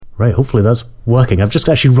Right, hopefully that's working. I've just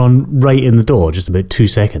actually run right in the door just about 2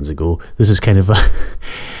 seconds ago. This is kind of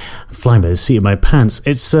flying by the seat of my pants.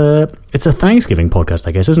 It's a Thanksgiving podcast,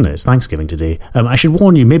 I guess, isn't it? It's Thanksgiving today. I should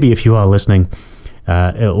warn you, maybe if you are listening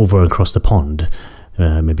over across the pond,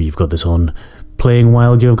 maybe you've got this on playing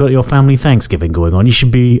while you've got your family Thanksgiving going on, you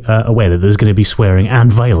should be aware that there's going to be swearing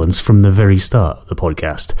and violence from the very start of the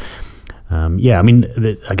podcast.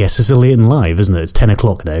 I guess it's a late and live, isn't it? It's 10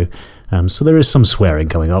 o'clock now. So there is some swearing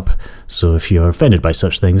coming up. So if you're offended by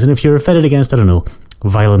such things, and if you're offended against, I don't know,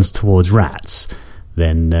 violence towards rats,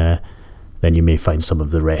 then you may find some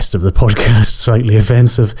of the rest of the podcast slightly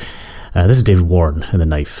offensive. This is David Warren and The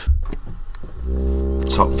Knife. The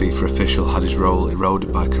top FIFA official had his role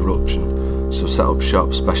eroded by corruption, so set up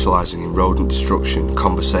shop specialising in rodent destruction,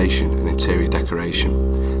 conversation and interior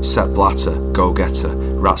decoration. Sepp Blatter, go-getter,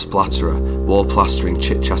 rat splatterer, wall plastering,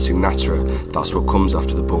 chit-chatting natterer, that's what comes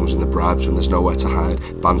after the bums and the bribes when there's nowhere to hide,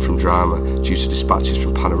 banned from drama, due to dispatches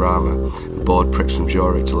from Panorama, and bored pricks from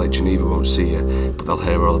Zurich to Lake Geneva won't see you, but they'll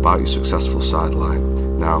hear all about your successful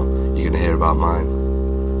sideline. Now, you're going to hear about mine.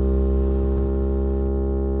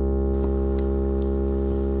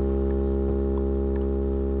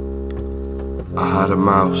 I had a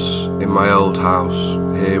mouse in my old house,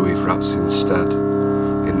 here we've rats instead.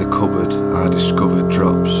 In the cupboard I discovered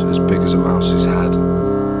drops as big as a mouse's head.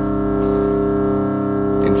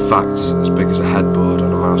 In fact, as big as a headboard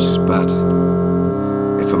on a mouse's bed.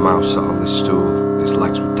 If a mouse sat on this stool, its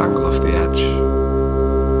legs would dangle off the edge.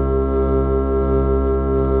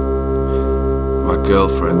 My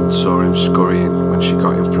girlfriend saw him scurrying when she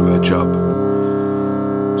got him from her job.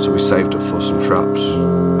 So we saved up for some traps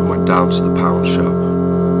and went down to the pound shop.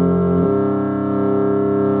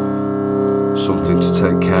 Something to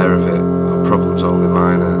take care of it, our problem's only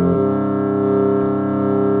minor.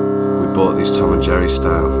 We bought these Tom and Jerry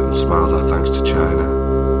style and smiled our thanks to China.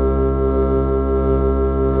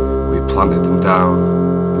 We planted them down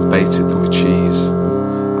and baited them with cheese.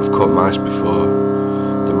 I've caught mice before,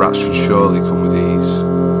 the rats should surely come with ease.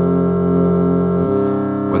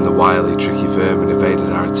 When the wily, tricky vermin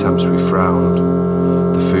evaded our attempts, we frowned.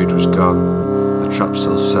 The food was gone, the trap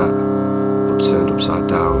still set, but turned upside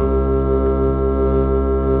down.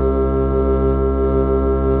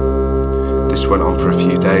 This went on for a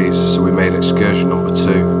few days, so we made excursion number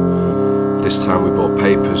 2. This time we bought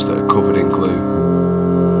papers that are covered in glue.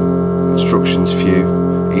 Instructions few,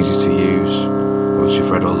 easy to use, once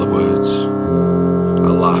you've read all the words. I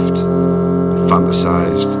laughed and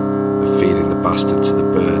fantasised of feeding the bastard to the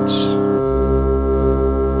birds.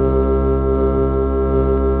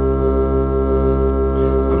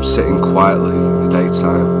 I'm sitting quietly in the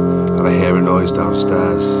daytime and I hear a noise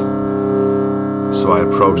downstairs. So I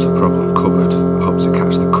approach the problem cupboard, hope to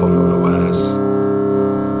catch the cunt unawares.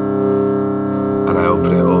 And I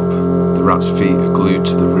open it up, the rat's feet are glued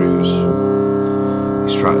to the roos.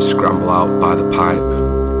 He's trying to scramble out by the pipe,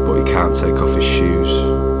 but he can't take off his shoes.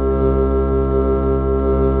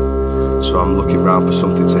 So I'm looking round for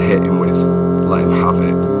something to hit him with, let him have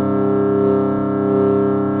it.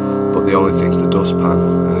 But the only thing's the dustpan,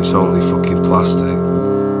 and it's only fucking plastic.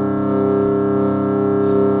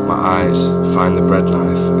 My eyes find the bread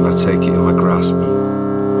knife, and I take it in my grasp.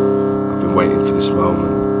 I've been waiting for this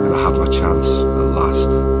moment, and I have my chance at last.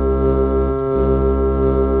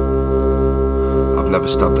 I've never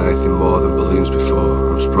stabbed anything more than balloons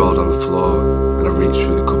before. I'm sprawled on the floor, and I reach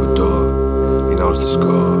through the cupboard door. He knows the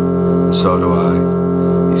score, and so do I.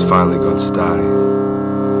 He's finally going to die.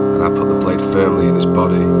 And I put the blade firmly in his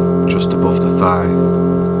body, just above the thigh,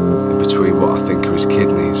 in between what I think are his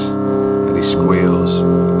kidneys. And he squeals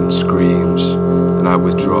and screams, and I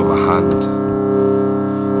withdraw my hand,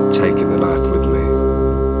 taking the knife with me.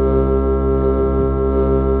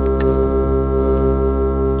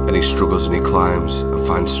 And he struggles and he climbs, and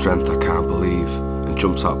finds strength I can't believe, and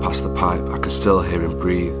jumps out past the pipe. I can still hear him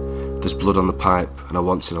breathe. There's blood on the pipe, and I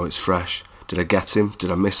want to know it's fresh. Did I get him? Did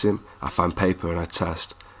I miss him? I find paper and I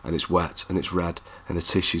test, and it's wet, and it's red, and the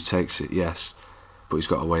tissue takes it, yes. But he's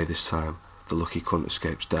got away this time. The lucky cunt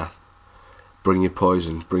escapes death. Bring your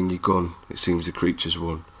poison, bring your gun, it seems the creature's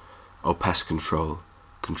won. Oh, pest control,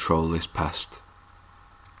 control this pest.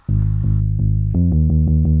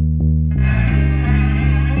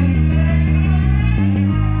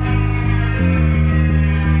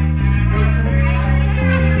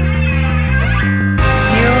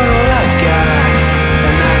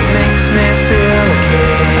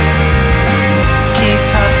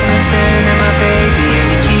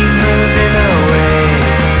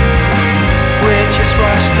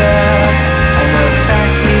 I know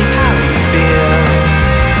exactly how you feel.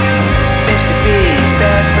 Things could be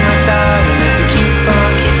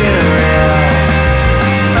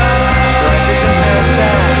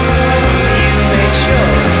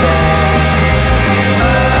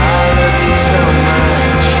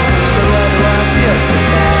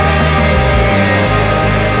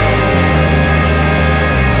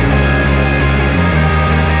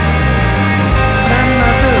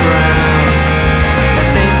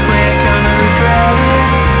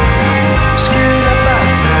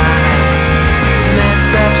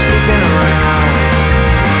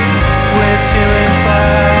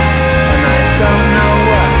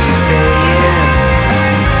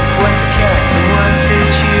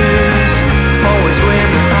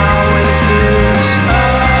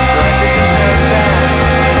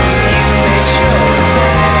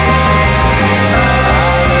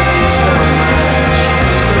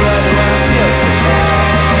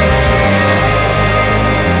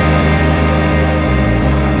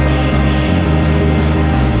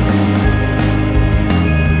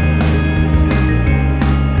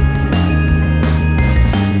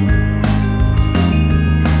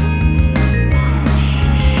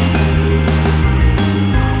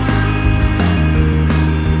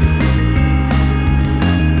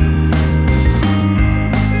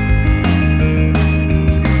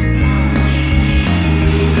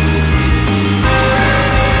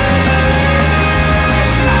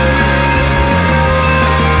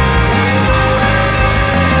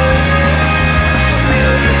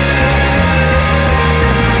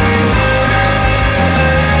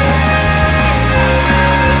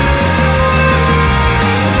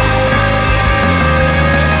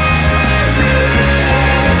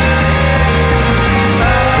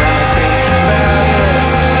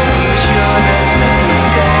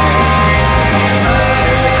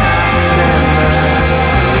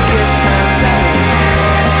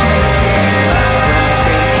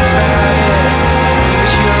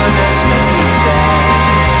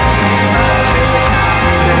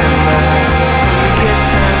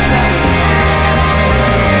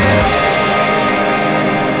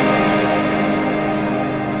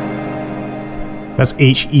That's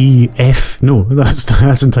H-E-F. No,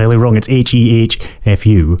 that's entirely wrong. It's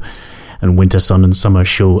H-E-H-F-U. And Winter Sun and Summer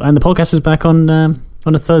Show. And the podcast is back on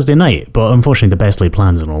a Thursday night. But unfortunately, the Best Laid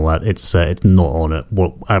Plans and all that, it's not on at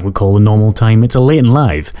what I would call a normal time. It's a late and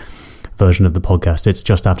live version of the podcast. It's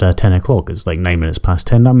just after 10 o'clock. It's like 9 minutes past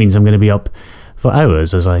 10. That means I'm going to be up for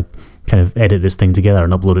hours as I kind of edit this thing together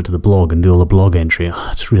and upload it to the blog and do all the blog entry. Oh,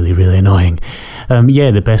 it's really, really annoying.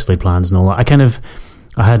 The Best Laid Plans and all that.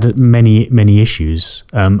 I had many issues.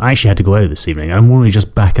 I actually had to go out this evening. I'm only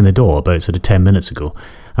just back in the door about sort of 10 minutes ago.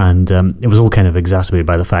 And it was all kind of exacerbated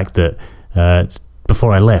by the fact that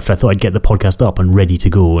before I left, I thought I'd get the podcast up and ready to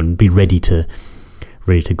go and be ready to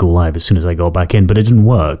go live as soon as I got back in. But it didn't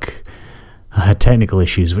work. I had technical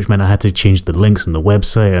issues, which meant I had to change the links on the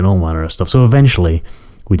website and all manner of stuff. So eventually,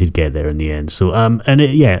 we did get there in the end. So,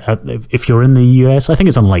 if you're in the US, I think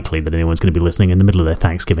it's unlikely that anyone's going to be listening in the middle of their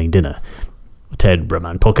Thanksgiving dinner to Edinburgh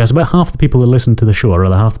Man podcast. About half the people that listen to the show, or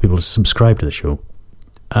rather half the people that subscribe to the show,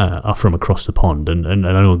 are from across the pond. And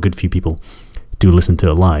I know a good few people do listen to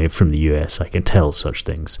it live from the US. I can tell such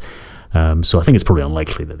things. So I think it's probably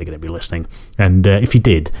unlikely that they're going to be listening. And if you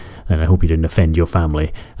did, then I hope you didn't offend your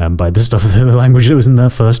family by the stuff of the language that was in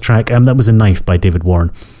that first track. That was A Knife by David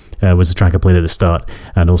Warren. Was the track I played at the start.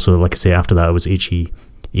 And also, like I say, after that it was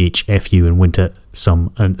H-E-H-F-U and Winter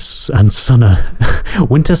Sun and Summer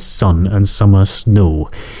Winter Sun and Summer Snow.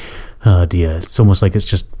 Oh dear, it's almost like it's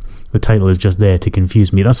just the title is just there to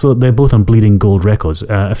confuse me. They're both on Bleeding Gold Records.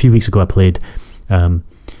 A few weeks ago I played I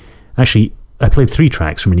played 3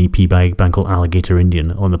 tracks from an EP by a band called Alligator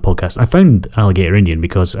Indian on the podcast. I found Alligator Indian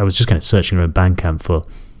because I was just kind of searching around Bandcamp for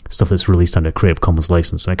stuff that's released under Creative Commons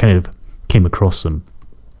license, and I kind of came across them.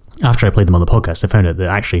 After I played them on the podcast, I found out that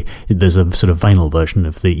actually there's a sort of vinyl version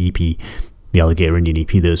of the EP, the Alligator Indian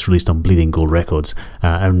EP, that was released on Bleeding Gold Records.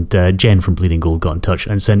 And Jen from Bleeding Gold got in touch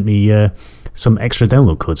and sent me some extra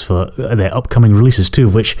download codes for their upcoming releases, 2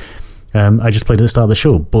 of which I just played at the start of the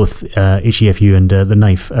show. Both HEFU and The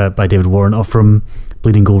Knife by David Warren are from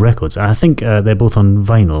Bleeding Gold Records. And I think they're both on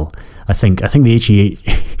vinyl. I think the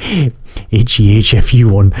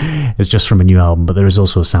HEHFU one is just from a new album, but there is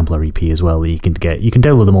also a sampler EP as well that you can get. You can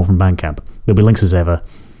download them all from Bandcamp. There'll be links as ever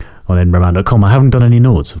on edinburghman.com. I haven't done any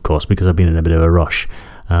notes, of course, because I've been in a bit of a rush.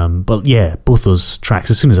 But yeah, both those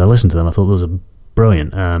tracks, as soon as I listened to them, I thought those are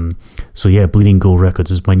brilliant. So yeah, Bleeding Gold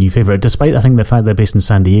Records is my new favourite, despite I think the fact they're based in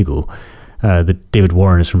San Diego. David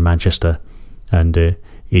Warren is from Manchester, and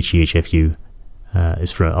HEHFU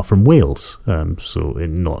is from Wales, so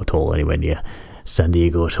not at all anywhere near San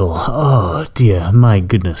Diego at all. Oh dear, my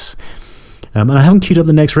goodness. And I haven't queued up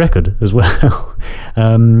the next record as well.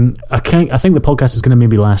 I think the podcast is going to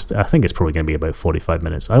maybe last, I think it's probably going to be about 45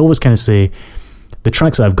 minutes. I always kind of say the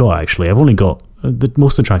tracks that I've got, actually, I've only got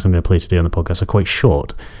most of the tracks I'm going to play today on the podcast are quite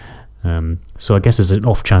short. So I guess there's an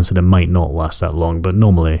off chance that it might not last that long, but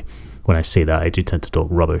normally when I say that, I do tend to talk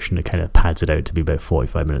rubbish, and it kind of pads it out to be about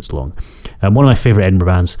 45 minutes long. One of my favourite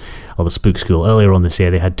Edinburgh bands are the Spook School. Earlier on this year,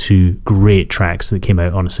 they had 2 great tracks that came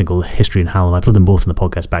out on a single, History and Hallam. I played them both in the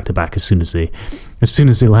podcast back to back as soon as they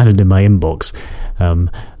landed in my inbox.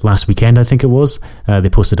 Last weekend, I think it was, they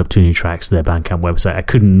posted up 2 new tracks to their Bandcamp website. I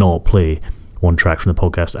couldn't not play one track from the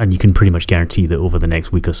podcast, and you can pretty much guarantee that over the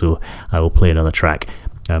next week or so, I will play another track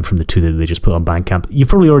from the 2 that they just put on Bandcamp. You've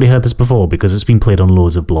probably already heard this before because it's been played on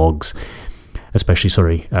loads of blogs, especially,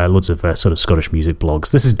 loads of sort of Scottish music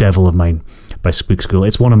blogs. This is Devil of Mine by Spook School.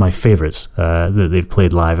 It's one of my favourites that they've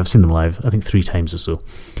played live. I've seen them live, I think 3 times or so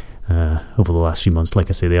over the last few months. Like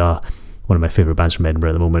I say, they are one of my favourite bands from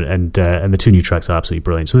Edinburgh at the moment, and the 2 new tracks are absolutely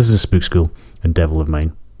brilliant. So this is Spook School and Devil of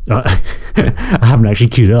Mine. I haven't actually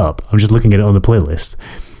queued it up. I'm just looking at it on the playlist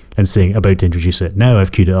and saying about to introduce it. Now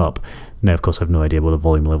I've queued it up. Now, of course, I have no idea what the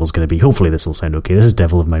volume level is going to be. Hopefully this will sound okay. This is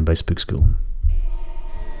Devil of Mine by Spook School.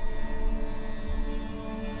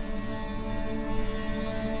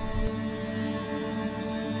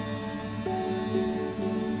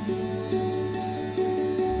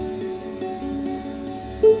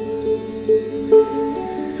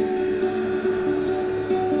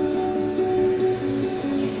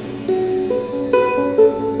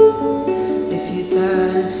 If you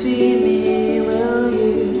turn and see me, will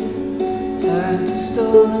you turn to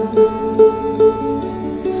stone?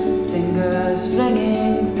 Fingers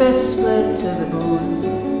ringing, fist split to the bone.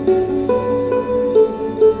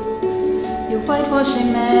 You're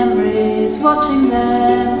whitewashing memories, watching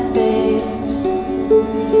them fade.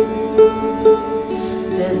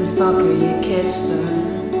 Didn't fuck her, you kissed her.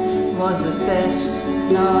 Was a fist,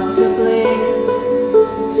 not a blade.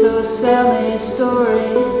 So sell me a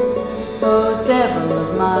story, oh devil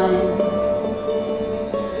of mine.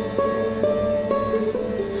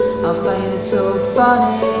 I find it so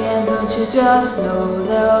funny, and don't you just know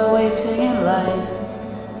they're all waiting in line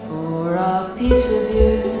for a piece of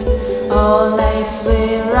you, all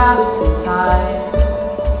nicely wrapped and tight.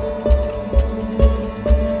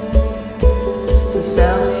 So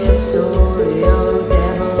sell me a story, oh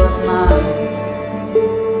devil of mine.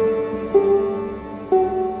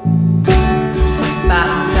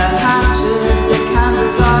 Batten down hatches, the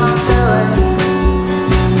candles are spilling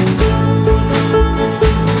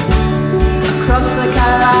across the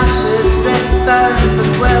calashes, wrist bound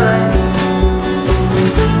but willing.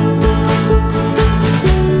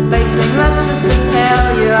 Facing lips just to tell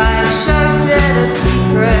you I shouted a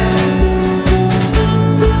secret.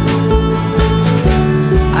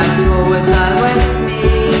 I swore would die with me.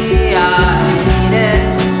 I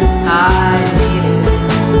need it.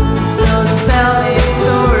 So sell me a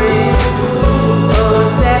story,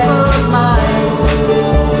 oh devil of mine.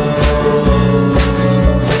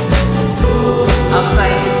 I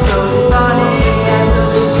find it so funny, and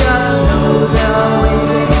don't you just know they're all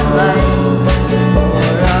waiting in line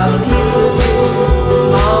for a piece of you,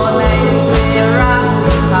 all nicely wrapped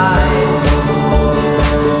and tight.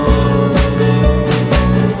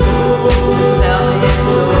 So sell me a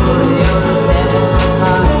story, oh devil of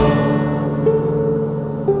mine.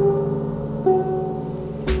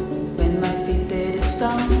 When my feet did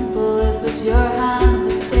stumble, it was your hand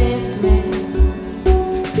that saved me.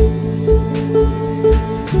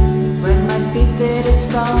 When my feet did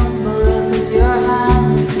stumble, it was your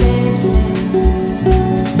hand that saved me.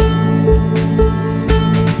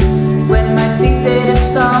 When my feet did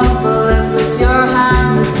stumble, it was your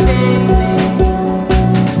hand that saved me.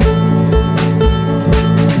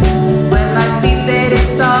 When my feet did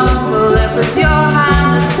stumble, it was your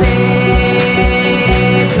hand that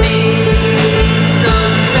saved me. So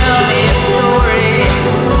sell me a story,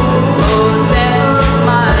 oh devil of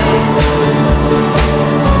mine.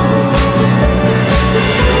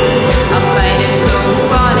 I find it so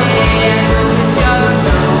funny, and don't you just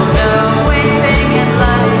know they're waiting in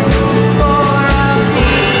line for a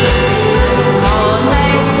piece of you, all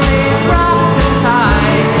nicely wrapped and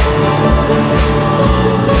tight.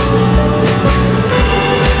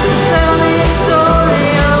 So sell me a story,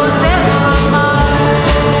 oh devil of mine.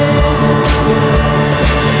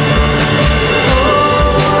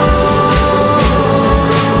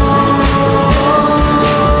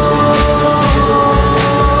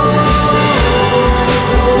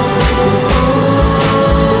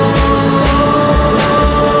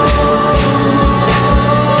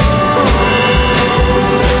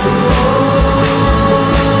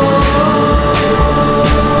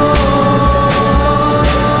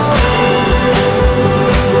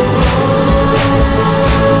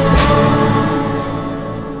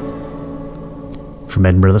 From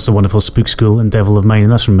Edinburgh, that's a wonderful Spook School and Devil of Mine,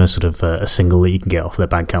 and that's from a sort of a single that you can get off their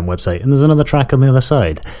Bandcamp website. And there's another track on the other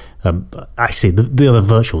side. I say the other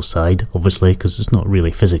virtual side, obviously, because it's not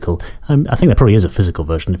really physical. I think there probably is a physical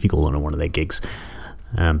version if you go along to one of their gigs,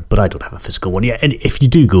 but I don't have a physical one yet. And if you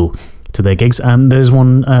do go to their gigs, there's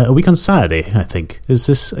one a week on Saturday, I think. Is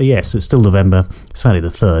this? Yes, it's still November, Saturday the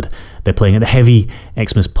 3rd. They're playing at the Heavy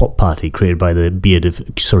Xmas Pop Party, curated by the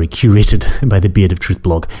curated by the Beard of Truth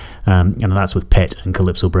blog, and that's with Pet and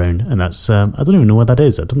Calypso Brown, and that's I don't even know what that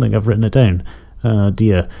is. I don't think I've written it down.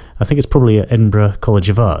 Dear, I think it's probably at Edinburgh College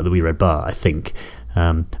of Art, the Wee Red Bar, I think.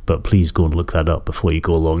 But please go and look that up before you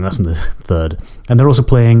go along. That's on the 3rd, and they're also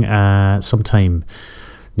playing sometime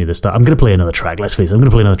near the start. I'm going to play another track. Let's face it, I'm going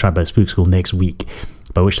to play another track by Spook School next week,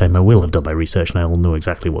 by which time I will have done my research and I will know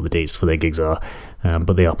exactly what the dates for their gigs are.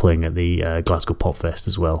 But they are playing at the Glasgow Pop Fest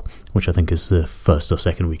as well, which I think is the 1st or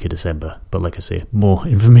 2nd week of December. But like I say, more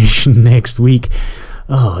information next week.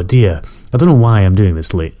 Oh dear, I don't know why I'm doing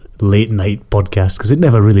this late night podcast, because it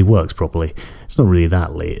never really works properly. It's not really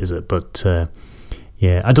that late, is it? But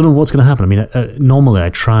yeah, I don't know what's going to happen. I mean, normally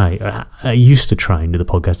I used to try and do the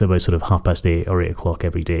podcast at about sort of 8:30 or 8 o'clock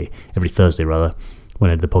every Thursday rather, when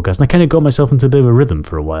I did the podcast. And I kind of got myself into a bit of a rhythm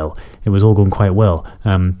for a while. It was all going quite well.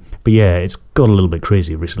 But yeah, it's got a little bit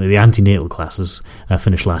crazy recently. The antenatal classes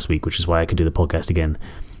finished last week, which is why I could do the podcast again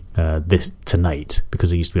tonight,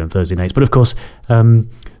 because it used to be on Thursday nights. But of course, there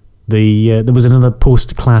was another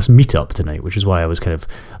post-class meetup tonight, which is why I was kind of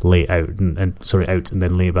late out and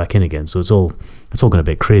then late back in again. So it's all going a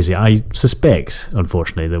bit crazy. I suspect,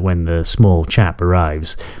 unfortunately, that when the small chap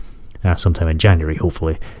arrives, sometime in January,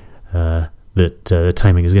 hopefully, that the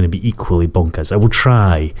timing is going to be equally bonkers. I will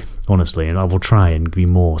try, honestly, and I will try and be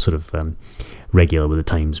more sort of regular with the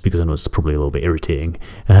times, because I know it's probably a little bit irritating.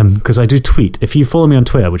 Because I do tweet. If you follow me on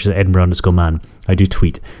Twitter, which is Edinburgh_Man, I do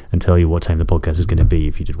tweet and tell you what time the podcast is going to be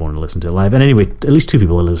if you did want to listen to it live. And anyway, at least 2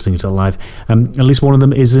 people are listening to it live. At least one of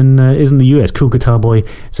them is in the US. Cool Guitar Boy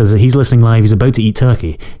says that he's listening live. He's about to eat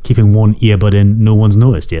turkey, keeping one earbud in. No one's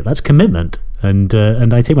noticed yet. That's commitment, and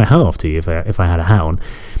I take my hat off to you if I had a hat on.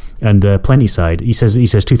 And Plentyside, he says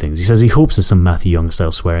 2 things. He says he hopes there's some Matthew Young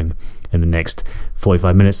style swearing in the next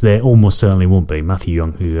 45 minutes. There almost certainly won't be. Matthew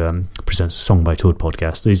Young, who presents the Song by Toad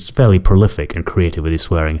podcast, is fairly prolific and creative with his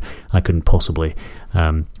swearing. I couldn't possibly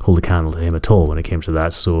hold a candle to him at all when it came to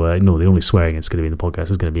that. So no, the only swearing that's going to be in the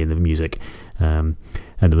podcast is going to be in the music. And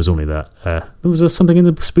there was only that. There was something in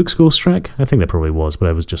the Spook School track. I think there probably was, but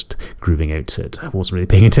I was just grooving out to it. I wasn't really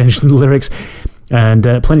paying attention to the lyrics. And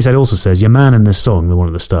Plentyside also says, your man in this song, the one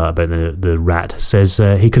at the start about the rat, says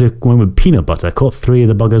he could have went with peanut butter. I caught 3 of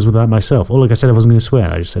the buggers with that myself. Oh, look, I said I wasn't going to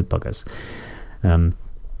swear. I just said buggers.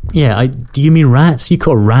 Do you mean rats? You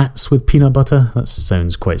caught rats with peanut butter? That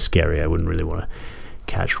sounds quite scary. I wouldn't really want to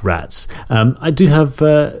catch rats. I do have...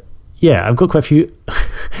 I've got quite a few...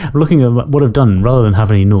 I'm looking at what I've done. Rather than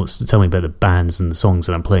have any notes to tell me about the bands and the songs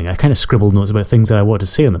that I'm playing, I kind of scribbled notes about things that I want to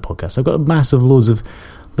say on the podcast. I've got a massive loads of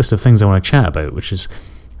list of things I want to chat about, which is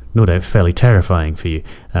no doubt fairly terrifying for you.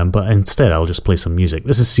 But instead, I'll just play some music.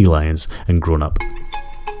 This is Sea Lions and Grown Up.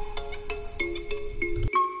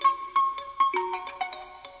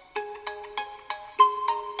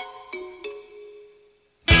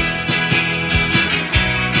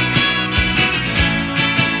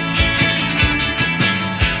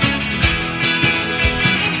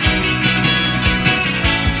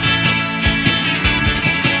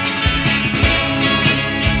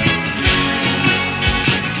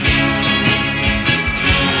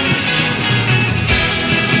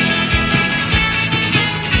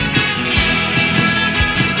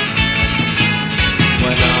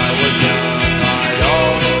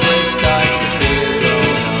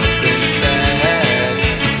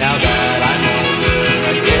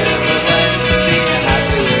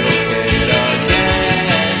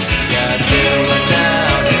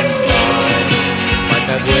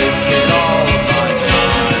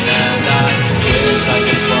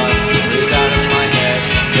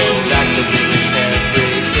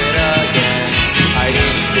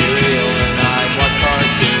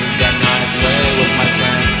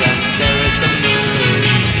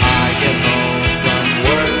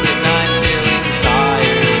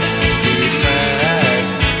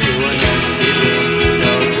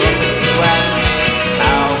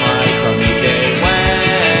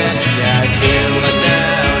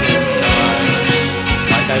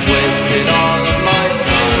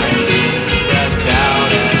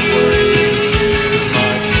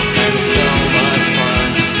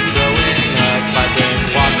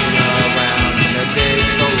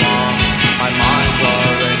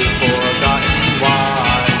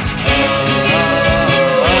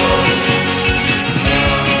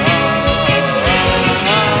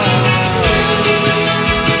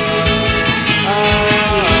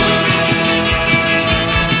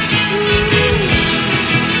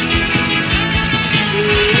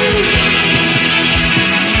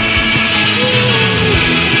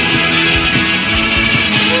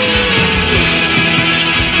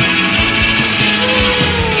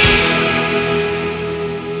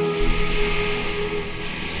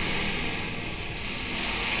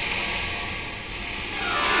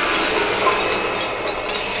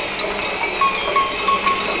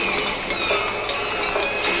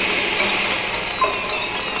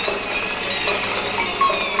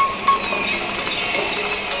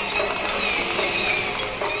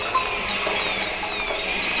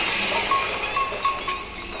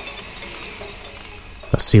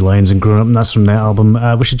 Sea Lions and Grown Up, and that's from their album,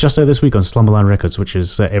 which is just out this week on Slumberland Records, which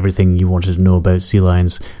is everything you wanted to know about sea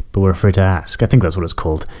lions but were afraid to ask. I think that's what it's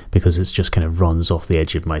called, because it's just kind of runs off the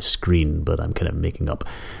edge of my screen, but I'm kind of making up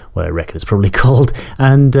what I reckon it's probably called.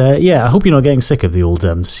 And I hope you're not getting sick of the old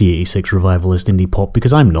C86 revivalist indie pop,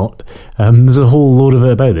 because I'm not. There's a whole load of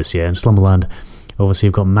it about this year, and Slumberland obviously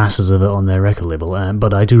have got masses of it on their record label,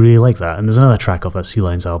 but I do really like that. And there's another track off that Sea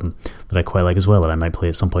Lions album that I quite like as well, that I might play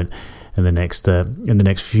at some point in the next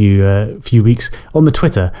few weeks. On the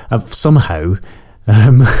Twitter, I've somehow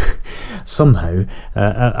I've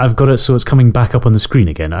got it so it's coming back up on the screen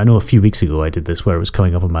again. I know a few weeks ago I did this where it was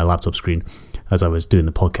coming up on my laptop screen as I was doing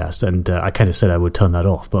the podcast, and I kind of said I would turn that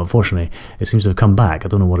off, but unfortunately it seems to have come back. I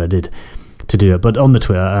don't know what I did to do it, but on the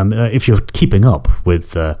Twitter, if you're keeping up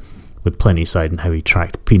with Plentyside and how he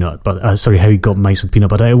tracked how he got mice with peanut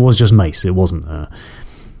butter, it was just mice. It wasn't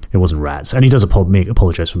It wasn't rats. And he does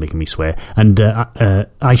apologise for making me swear. And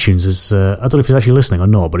iTunes is, I don't know if he's actually listening or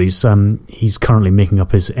not, but he's currently making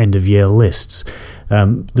up his end-of-year lists.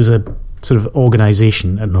 There's a sort of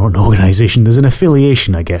organisation, not an organisation, there's an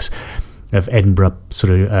affiliation, I guess, of Edinburgh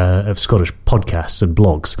of Scottish podcasts and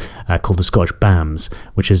blogs called the Scottish BAMs,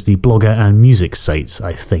 which is the blogger and music sites,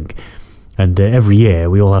 I think. And every year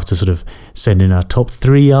we all have to sort of send in our top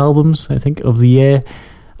 3 albums, I think, of the year.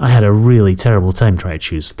 I had a really terrible time trying to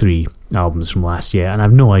choose 3 albums from last year, and I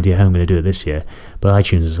have no idea how I'm going to do it this year. But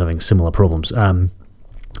iTunes is having similar problems.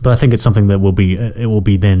 But I think it's something that will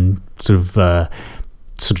be then sort of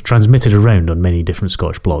transmitted around on many different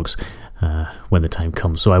Scottish blogs when the time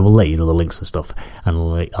comes. So I will let you know the links and stuff, and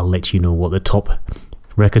I'll let you know what the top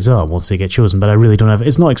records are once they get chosen. But I really don't have.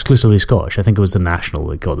 It's not exclusively Scottish. I think it was the National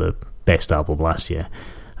that got the best album last year,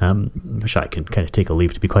 which I can kind of take a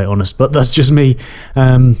leave, to be quite honest, but that's just me.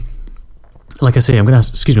 Like I say, I'm going to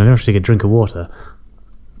have to take a drink of water.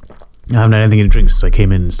 I haven't had anything to drink since I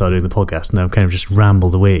came in and started doing the podcast, and I've kind of just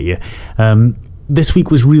rambled away at you. This week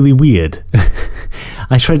was really weird.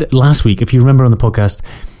 I tried last week, if you remember on the podcast,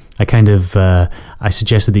 I kind of I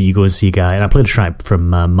suggested that you go and see a guy, and I played a track from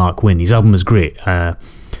Mark Wynne. His album was great on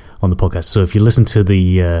the podcast, so if you listen to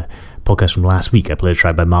the podcast from last week, I played a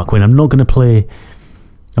track by Mark Wynne. I'm not going to play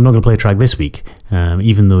a track this week,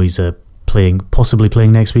 even though he's possibly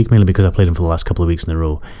playing next week, mainly because I played him for the last couple of weeks in a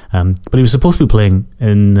row. But he was supposed to be playing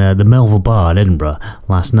in the Melville Bar in Edinburgh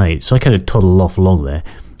last night, so I kind of toddled off along there.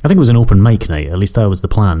 I think it was an open mic night, at least that was the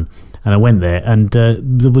plan. And I went there, and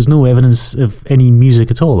there was no evidence of any music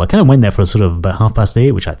at all. I kind of went there for sort of about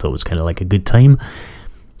 8:30, which I thought was kind of like a good time.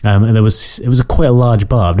 And it was quite a large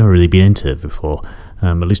bar. I've never really been into it before,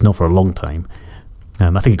 at least not for a long time.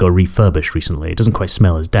 I think it got refurbished recently. It doesn't quite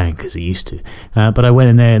smell as dank as it used to. But I went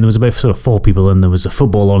in there, and there was about sort of 4 people, and there was a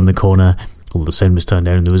football on in the corner. All the sound was turned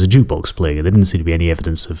down, and there was a jukebox playing, and there didn't seem to be any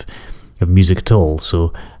evidence of music at all.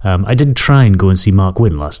 So I did try and go and see Mark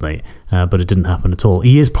Wynne last night, but it didn't happen at all.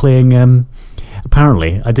 He is playing,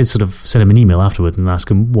 apparently. I did sort of send him an email afterwards and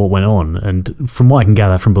ask him what went on, and from what I can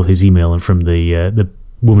gather from both his email and from the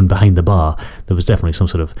woman behind the bar, there was definitely some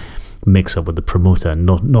sort of mix up with the promoter, and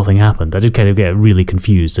nothing happened. I did kind of get really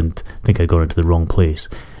confused and think I'd gone into the wrong place,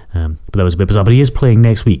 but that was a bit bizarre. But he is playing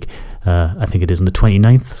next week. I think it is on the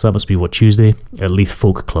 29th, so that must be Tuesday, at Leith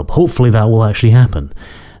Folk Club. Hopefully that will actually happen.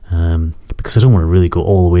 Because I don't want to really go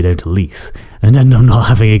all the way down to Leith and then I'm not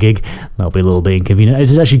having a gig. That'll be a little bit inconvenient. I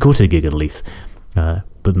did actually go to a gig in Leith, but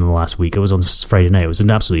in the last week, it was on Friday night. It was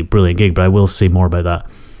an absolutely brilliant gig, but I will say more about that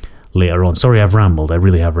later on. Sorry, I've rambled. I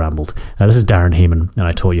really have rambled. This is Darren Heyman, and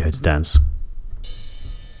I taught you how to dance.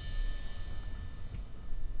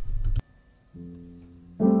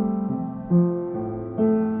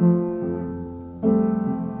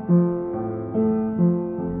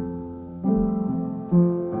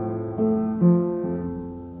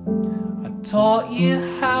 Taught you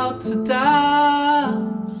how to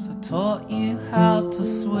dance, I taught you how to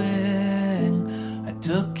swing. I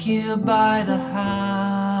took you by the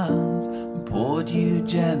hand and pulled you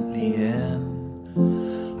gently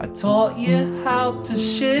in. I taught you how to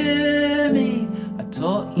shimmy, I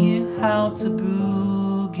taught you how to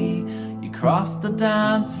boogie. You crossed the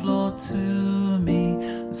dance floor to me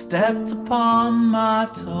and stepped upon my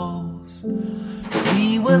toes.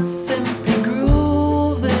 We were simply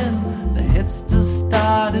grooving, hipsters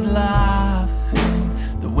started laughing,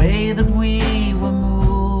 the way that we were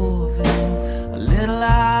moving, a little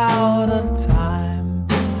out of time.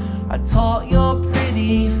 I taught your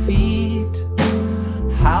pretty feet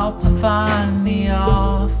how to find the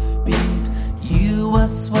offbeat. You were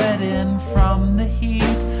sweating from the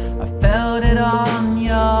heat, I felt it on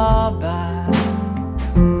your back.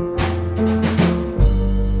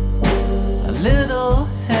 A little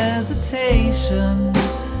hesitation,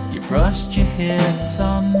 brushed your hips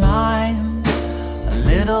on mine, a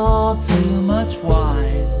little too much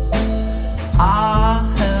wine. I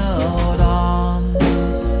held on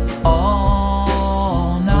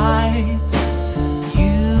all night,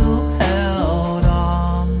 you held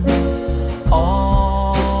on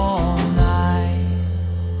all night.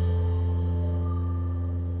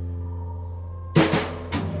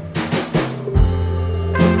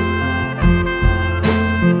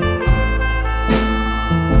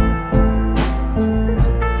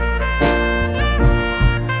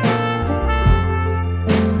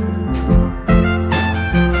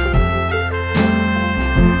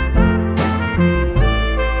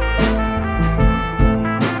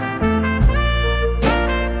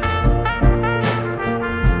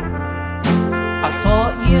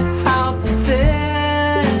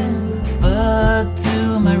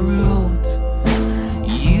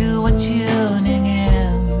 You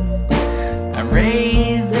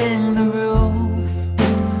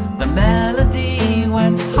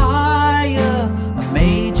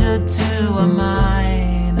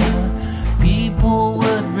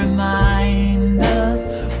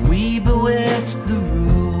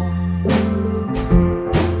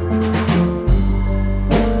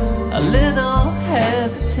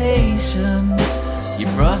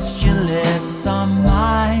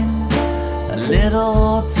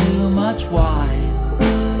wine.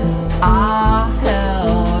 I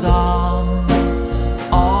held on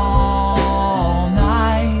all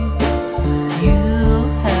night. You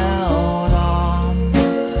held on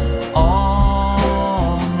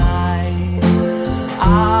all night.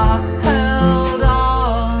 I held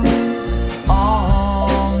on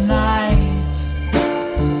all night.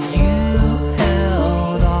 You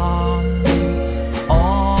held on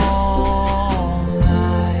all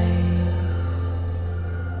night.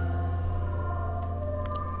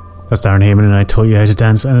 That's Darren Hayman and I Taught You How to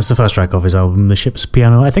Dance, and it's the first track off his album The Ship's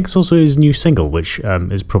Piano. I think it's also his new single, which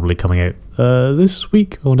is probably coming out this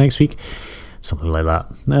week or next week, something like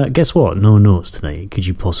that. Guess what? No notes tonight. Could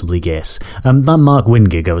you possibly guess? That Mark Wynn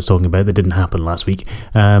gig I was talking about that didn't happen last night,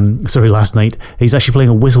 he's actually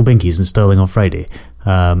playing at Whistle Binkies in Stirling on Friday.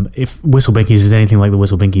 If Whistle Binkies is anything like the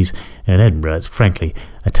Whistle Binkies in Edinburgh, it's frankly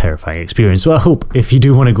a terrifying experience. So I hope if you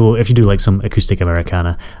do want to go, if you do like some acoustic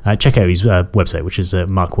Americana, check out his website, which is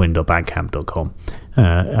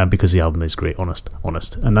markwynn.bandcamp.com, because the album is great, honest.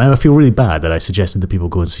 And I feel really bad that I suggested that people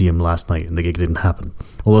go and see him last night and the gig didn't happen.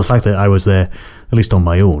 Although the fact that I was there, at least on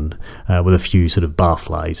my own, with a few sort of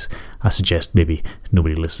barflies, I suggest maybe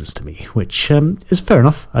nobody listens to me, which is fair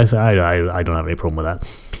enough. I don't have any problem with that.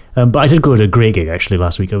 But I did go to a great gig actually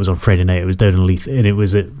last week. It was on Friday night. It was down in Leith, and it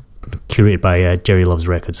was curated by Jerry Loves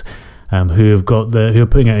Records, who are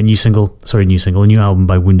putting out a new album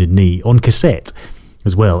by Wounded Knee on cassette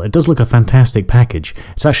as well. It does look a fantastic package.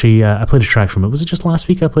 It's actually I played a track from it. Was it just last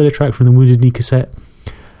week I played a track from the Wounded Knee cassette?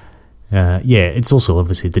 It's also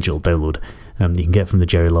obviously a digital download. You can get from the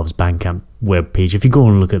Jerry Loves Bandcamp webpage. If you go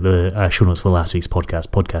and look at the show notes for last week's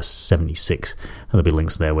podcast 76, there'll be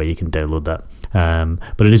links there where you can download that.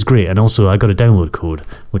 But it is great, and also I got a download code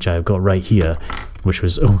which I've got right here, which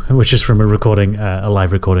is from a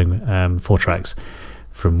live recording, 4 tracks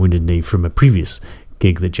from Wounded Knee from a previous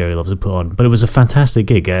gig that Jerry Loves had put on. But it was a fantastic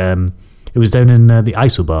gig. It was down in the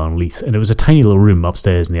ISO bar in Leith, and it was a tiny little room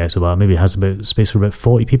upstairs in the ISO bar. Maybe it has about space for about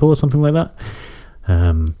 40 people or something like that.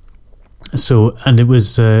 And it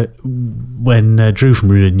was when Drew from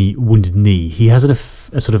Wounded Knee, he has a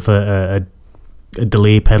sort of a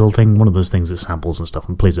delay pedal thing, one of those things that samples and stuff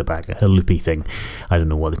and plays it back, a loopy thing. I don't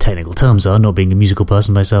know what the technical terms are, not being a musical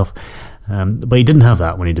person myself. But he didn't have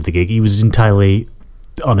that when he did the gig. He was entirely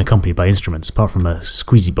unaccompanied by instruments, apart from a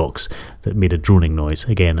squeezy box that made a droning noise.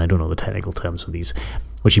 Again, I don't know the technical terms for these,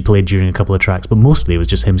 which he played during a couple of tracks, but mostly it was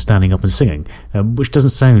just him standing up and singing, which doesn't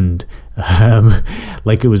sound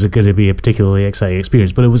like it was going to be a particularly exciting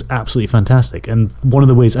experience, but it was absolutely fantastic. And one of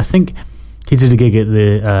the ways, I think he did a gig at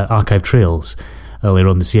the Archive Trails earlier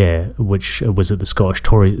on this year, which was at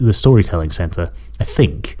the the Storytelling Centre, I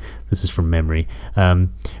think. This is from memory,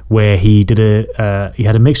 where he did he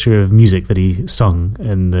had a mixture of music that he sung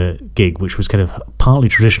in the gig, which was kind of partly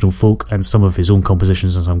traditional folk and some of his own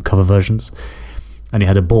compositions and some cover versions. And he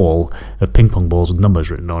had a ball of ping pong balls with numbers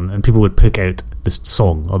written on, and people would pick out this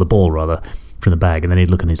song, or the ball rather, from the bag, and then he'd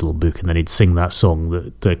look in his little book and then he'd sing that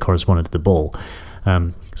song that corresponded to the ball.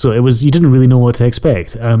 So it was, you didn't really know what to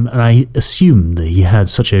expect, and I assumed that he had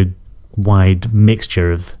such a wide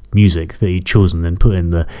mixture of music that he'd chosen and put in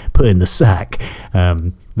the sack,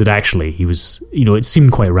 that actually he was, it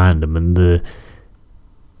seemed quite random,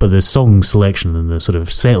 but the song selection and the sort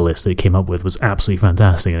of set list that he came up with was absolutely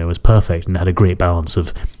fantastic, and it was perfect and had a great balance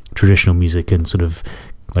of traditional music and sort of,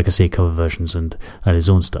 like I say, cover versions and his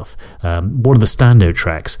own stuff. One of the standout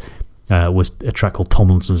tracks was a track called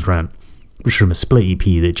Tomlinson's Rant, which was from a split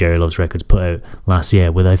EP that Jerry Loves Records put out last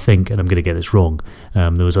year with, I think, and I'm going to get this wrong,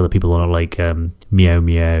 there was other people on it like Meow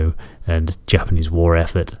Meow and Japanese War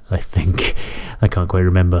Effort, I think. I can't quite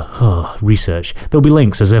remember. Research. There'll be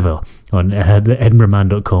links, as ever, on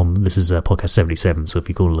edinburghman.com. This is podcast 77, so if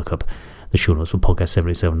you go and look up the show notes for podcast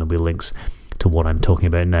 77, there'll be links to what I'm talking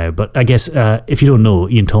about now. But I guess, if you don't know,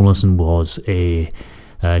 Ian Tomlinson was a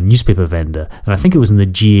newspaper vendor, and I think it was in the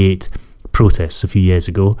G8 protests a few years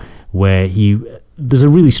ago, where there's a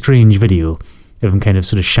really strange video of him kind of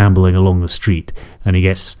sort of shambling along the street, and he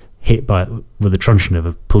gets hit with a truncheon of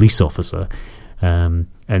a police officer, and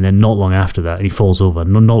then not long after that he falls over,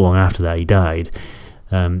 not long after that he died,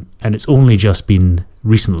 and it's only just been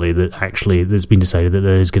recently that actually there's been decided that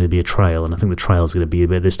there's going to be a trial, and I think the trial is going to be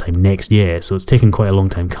about this time next year, so it's taken quite a long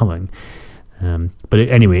time coming, but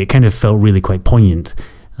anyway, it kind of felt really quite poignant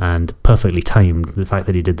and perfectly timed, the fact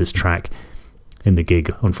that he did this track in the gig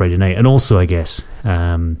on Friday night. And also, I guess,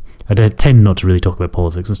 I tend not to really talk about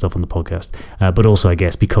politics and stuff on the podcast, but also, I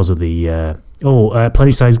guess, because of the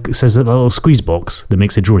Plenty Size says that little squeeze box that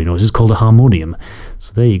makes a drawing noise is called a harmonium,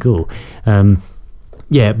 so there you go.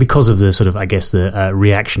 yeah, because of the sort of, I guess, the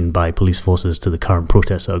reaction by police forces to the current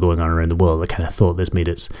protests that are going on around the world, I kind of thought this made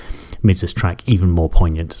this track even more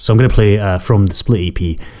poignant. So I'm going to play from the Split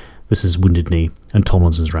EP. This is Wounded Knee and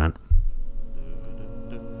Tomlinson's Rant.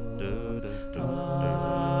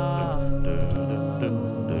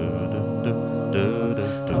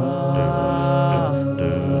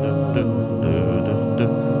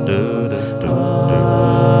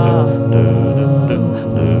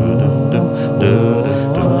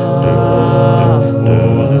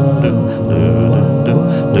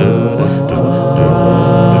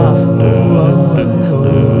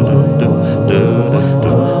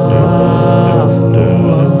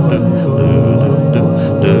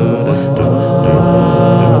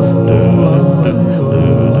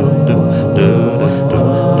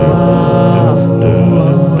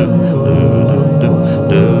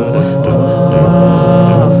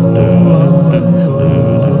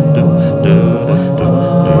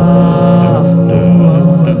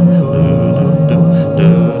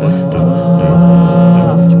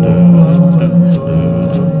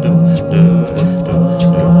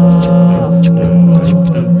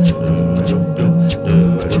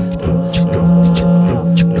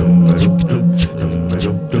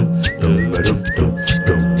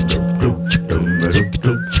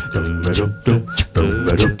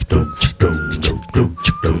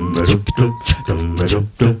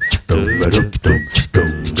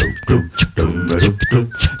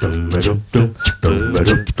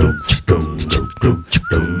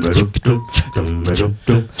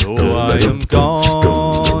 So I am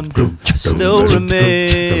gone, I still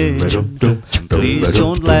remain. Please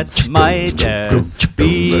don't let my death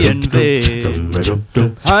be in vain.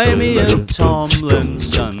 I'm Ian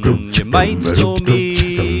Tomlinson, you might know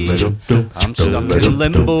me. I'm stuck in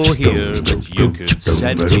limbo here, but you could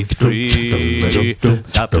set me free.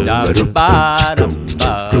 Da da da da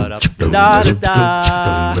da da da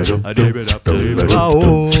da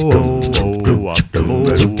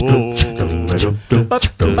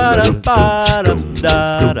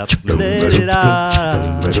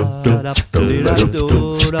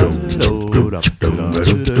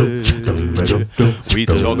We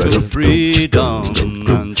talk of freedom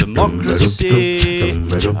and democracy.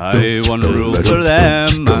 I one rule for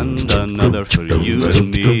them and another for you and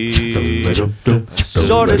me. A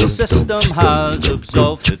sordid system has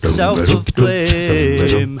absolved itself of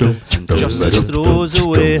blame, and justice throws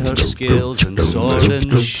away her scales in sword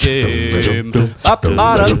and shame.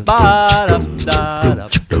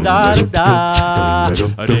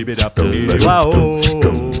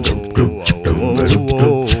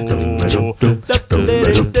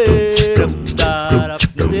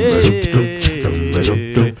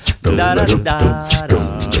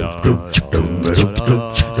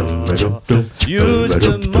 Use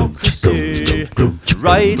democracy,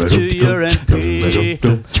 write to your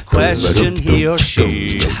MP, question he or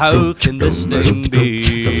she, how can this thing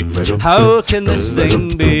be? How can this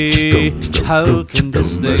thing be? How can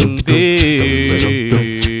this thing be?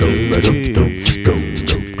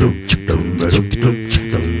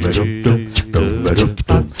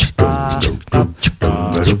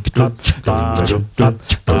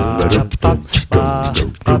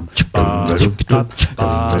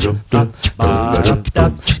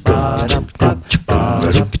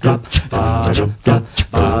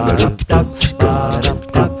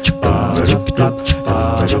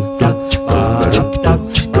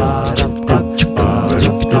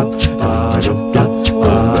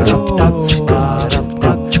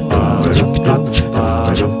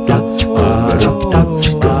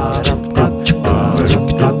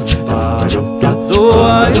 Though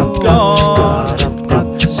I'm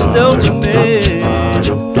gone, still to me.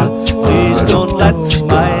 Please don't let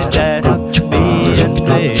my death be in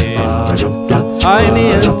vain. I'm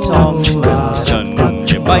Ian Tomlinson,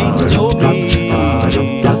 you might know me. I'm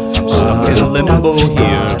stuck in limbo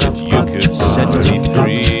here, but you could set me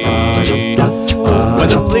free. When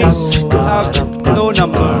the police have no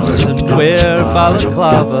numbers and wear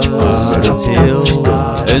balaclavas, the tail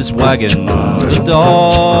is wagging the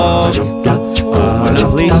dog. When the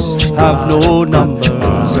police have no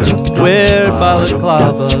numbers and wear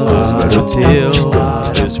balaclavas, the tail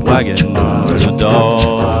is wagging the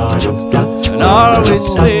dog. And are we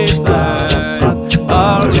sleeping?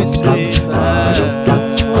 Are we sleeping?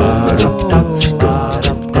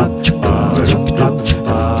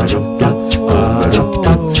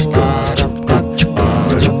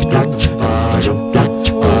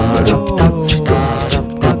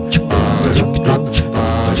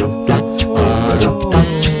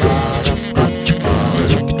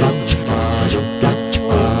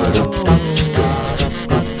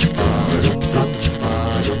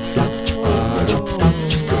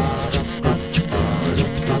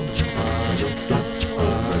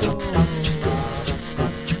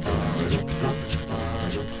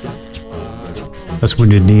 That's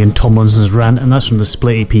Wounded Knee and Tomlinson's Rant, and that's from the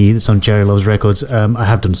Split EP that's on Jerry Loves Records. I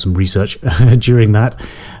have done some research during that,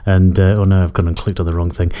 and oh no, I've gone and clicked on the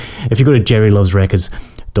wrong thing. If you go to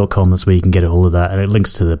jerrylovesrecords.com, that's where you can get a hold of that, and it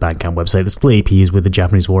links to the Bandcamp website. The Split EP is with the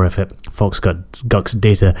Japanese war effort, Fox Gux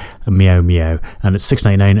Data, and Meow Meow, and it's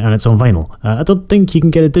 $6.99, and it's on vinyl. I don't think you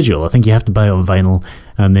can get it digital. I think you have to buy it on vinyl,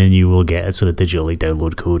 and then you will get a sort of digitally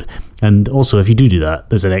download code. And also, if you do that,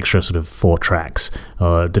 there's an extra sort of 4 tracks,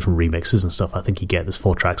 different remixes and stuff. I think you get there's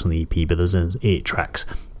 4 tracks on the EP, but there's 8 tracks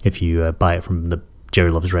if you buy it from the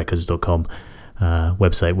jerrylovesrecords.com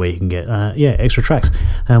website, where you can get extra tracks,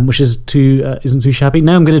 which isn't too shabby.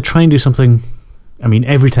 Now I'm going to try and do something. I mean,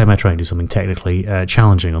 every time I try and do something technically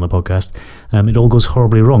challenging on the podcast, it all goes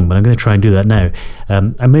horribly wrong, but I'm going to try and do that now.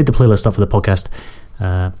 I made the playlist up for the podcast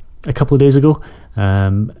a couple of days ago,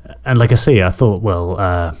 and like I say, I thought, well,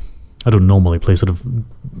 I don't normally play sort of...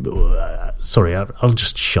 sorry, I'll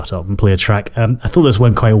just shut up and play a track. I thought this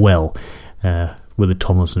went quite well with the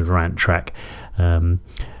Tomlinson's Rant track,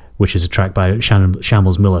 which is a track by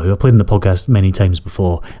Shambles Miller, who I've played in the podcast many times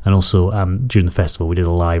before, and also during the festival we did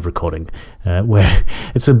a live recording where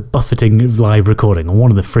it's a buffeting live recording on one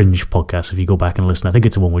of the Fringe podcasts. If you go back and listen, I think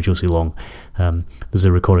it's the one with Josie Long. There's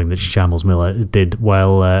a recording that Shambles Miller did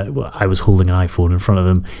while I was holding an iPhone in front of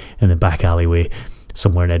him in the back alleyway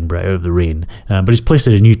somewhere in Edinburgh out of the rain, but he's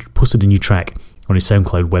posted a new track on his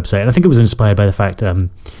SoundCloud website, and I think it was inspired by the fact I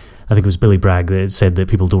think it was Billy Bragg that had said that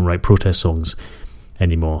people don't write protest songs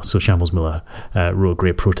anymore, so Shambles Miller wrote a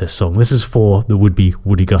great protest song. This is for the would-be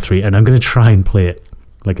Woody Guthrie, and I'm going to try and play it,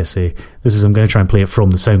 like I say, I'm going to try and play it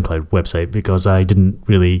from the SoundCloud website, because I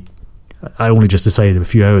only just decided a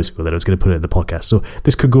few hours ago that I was going to put it in the podcast, so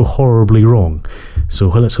this could go horribly wrong. So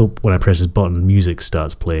let's hope when I press this button, music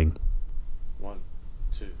starts playing.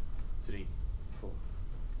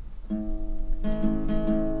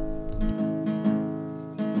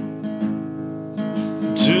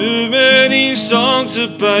 Too many songs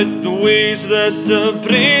about the ways that the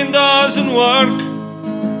brain doesn't work.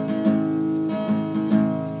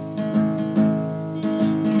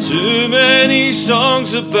 Too many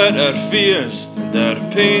songs about our fears and our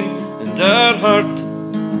pain and our hurt.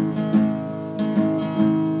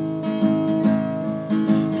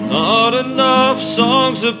 Not enough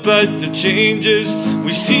songs about the changes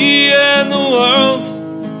we see in the world.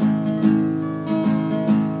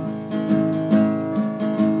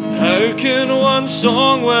 How can one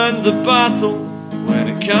song win the battle when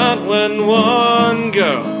it can't win one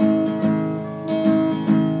girl?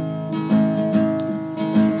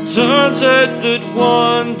 Turns out that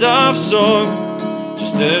one daft song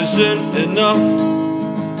just isn't enough.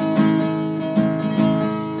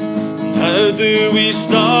 How do we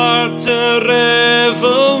start a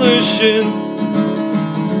revolution?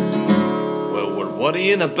 Well, we're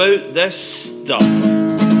worrying about this stuff.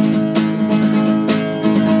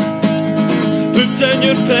 Put down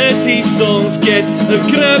your petty songs, get a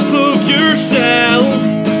grip of yourself.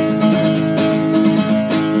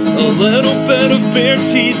 A little bit of bare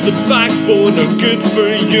teeth, the backbone are good for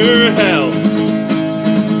your health.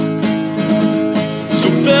 So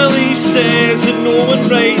Billy says that no one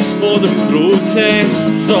writes modern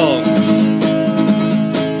protest songs.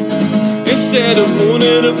 Instead of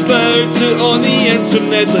moaning about it on the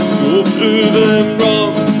internet, let's go prove them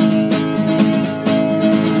wrong.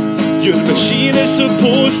 Your machine is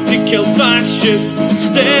supposed to kill fascists,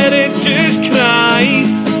 instead it just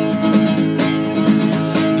cries.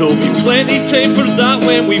 There'll be plenty time for that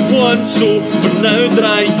when we want, so for now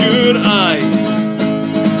dry your eyes.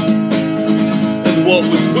 And what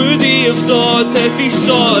would Woody have thought if he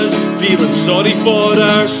saw us feeling sorry for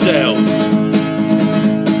ourselves?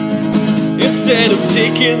 Instead of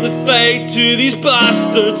taking the fight to these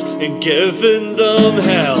bastards and giving them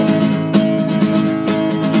hell.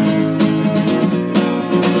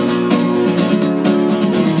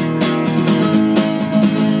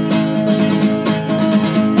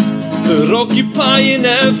 They're occupying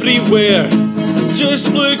everywhere,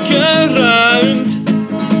 just look around.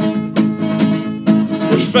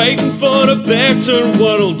 We're fighting for a better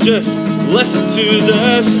world, just listen to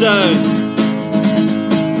the sound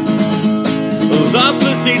of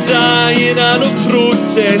apathy dying and of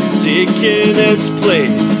protest taking its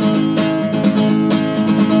place.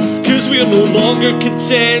 Cause we're no longer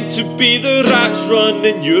content to be the rats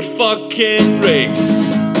running your fucking race.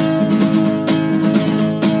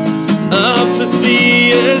 Apathy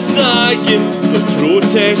is dying, but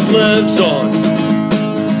protest lives on.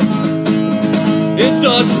 It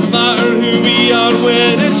doesn't matter who we are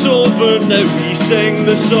when it's over, now we sing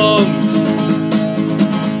the songs.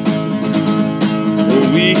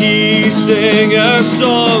 We sing our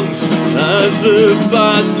songs as the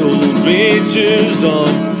battle rages on.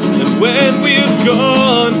 And when we're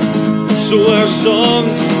gone, so our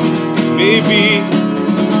songs may be.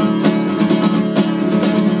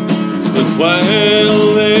 But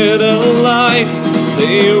while they're alive,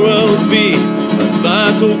 they will be our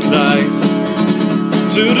battle cries,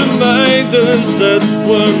 to remind us that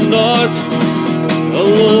we're not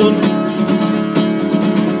alone.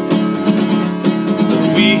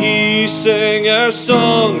 And we sing our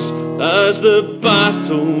songs as the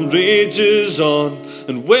battle rages on.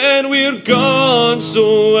 And when we're gone,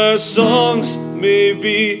 so our songs may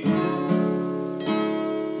be.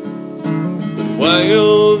 But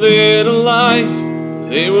while they're alive,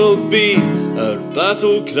 they will be our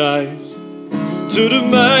battle cries, to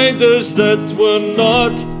remind us that we're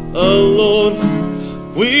not alone.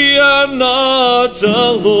 We are not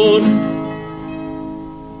alone.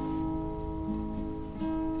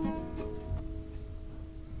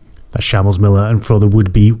 That's Shambles Miller and for the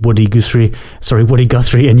would-be Woody Guthrie,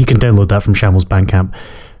 and you can download that from Shambles Bandcamp.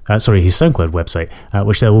 His SoundCloud website,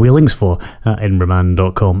 which there will be links for at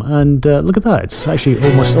edinburghman.com. And look at that, it's actually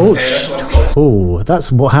almost... Oh,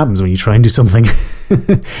 that's what happens when you try and do something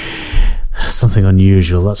something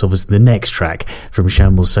unusual. That's obviously the next track from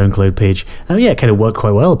Shambles' SoundCloud page. It kind of worked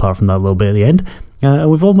quite well apart from that little bit at the end. And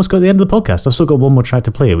we've almost got the end of the podcast. I've still got one more track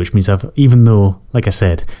to play, which means even though, like I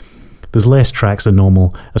said, there's less tracks than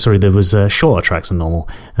normal. There was shorter tracks than normal,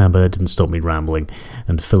 but it didn't stop me rambling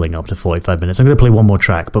and filling up to 45 minutes. I'm going to play one more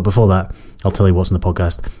track, but before that, I'll tell you what's in the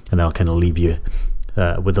podcast, and then I'll kind of leave you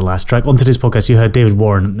with the last track. On today's podcast, you heard David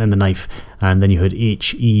Warren and The Knife, and then you heard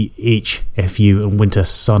HEHFU and Winter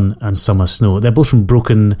Sun and Summer Snow. They're both from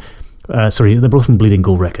they're both from Bleeding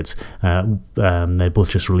Gold Records. They're both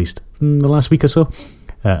just released the last week or so.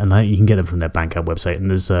 And you can get them from their Bandcamp website,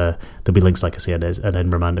 and there'll be links, like I say, at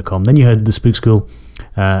edinburghman.com. Then you heard The Spook School,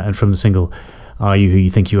 and from the single Are You Who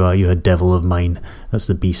You Think You Are, you heard Devil of Mine. That's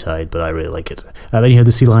the B-side, but I really like it. Then you heard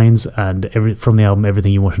The Sea Lions, and from the album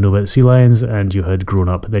Everything You Want to Know About the Sea Lions, and you heard Grown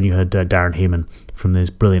Up. Then you heard Darren Hayman from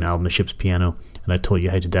this brilliant album The Ship's Piano, and I Taught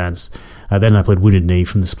You How to Dance. Then I played Wounded Knee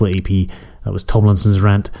from the Split EP. That was Tomlinson's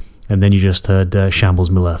Rant. And then you just heard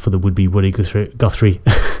Shambles Miller for the would-be Woody Guthrie.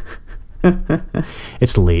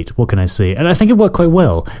 It's late, what can I say? And I think it worked quite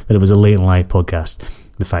well that it was a late and live podcast.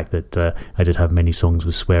 The fact that I did have many songs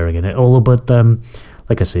with swearing in it. But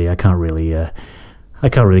like I say, I can't really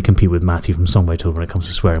compete with Matthew from Song by Toad when it comes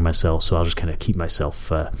to swearing myself. So I'll just kind of keep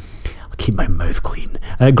I'll keep my mouth clean.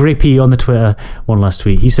 Grey P on the Twitter, one last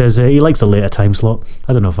tweet. He says he likes the later time slot.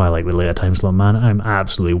 I don't know if I like the later time slot, man. I'm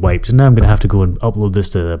absolutely wiped, and now I'm going to have to go and upload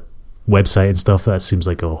this to the website and stuff. That seems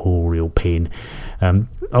like a whole real pain.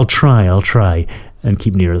 I'll try and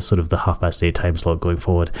keep near sort of the 8:30 time slot going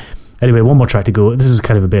forward. Anyway, one more track to go. This is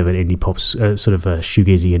kind of a bit of an indie pop, sort of a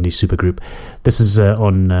shoegazy indie supergroup. This is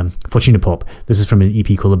on Fortuna Pop. This is from an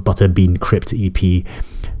EP called the Butterbean Crypt EP.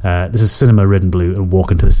 This is Cinema Red and Blue and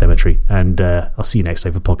Walk Into the Cemetery. And I'll see you next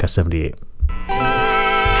time for Podcast 78.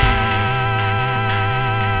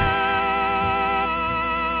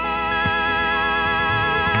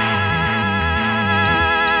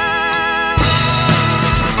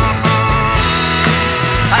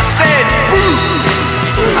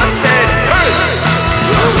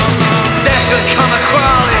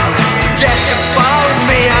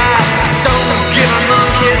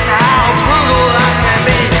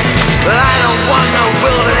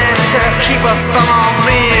 From on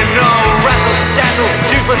me, no razzle dazzle,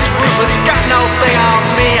 doofus rufus, got no thing on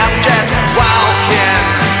me. I'm just walking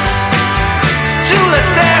to the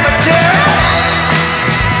cemetery.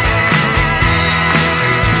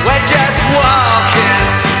 We're just walking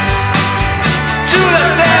to the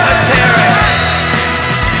cemetery,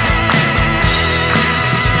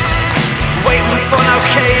 waiting for no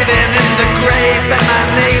caving in the grave, and my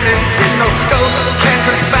name is in no ghost can't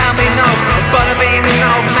confound me, no butterbean,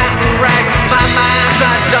 no mountain rag. My mind's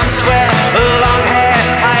a dumb square, long hair,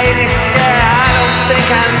 I ain't scared. I don't think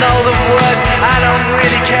I know the words, I don't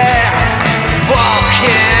really care.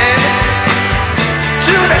 Walking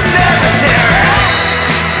to the cemetery,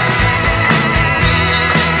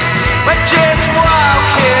 we're just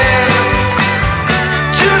walking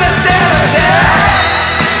to the cemetery.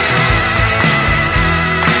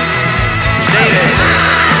 David.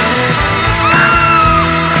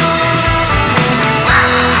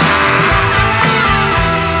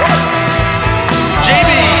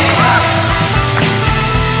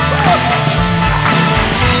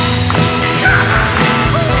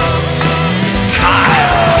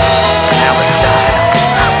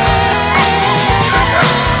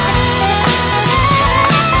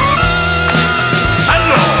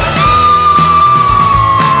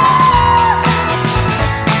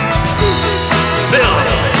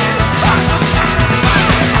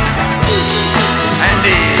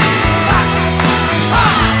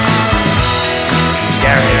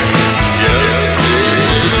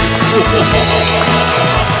 Thank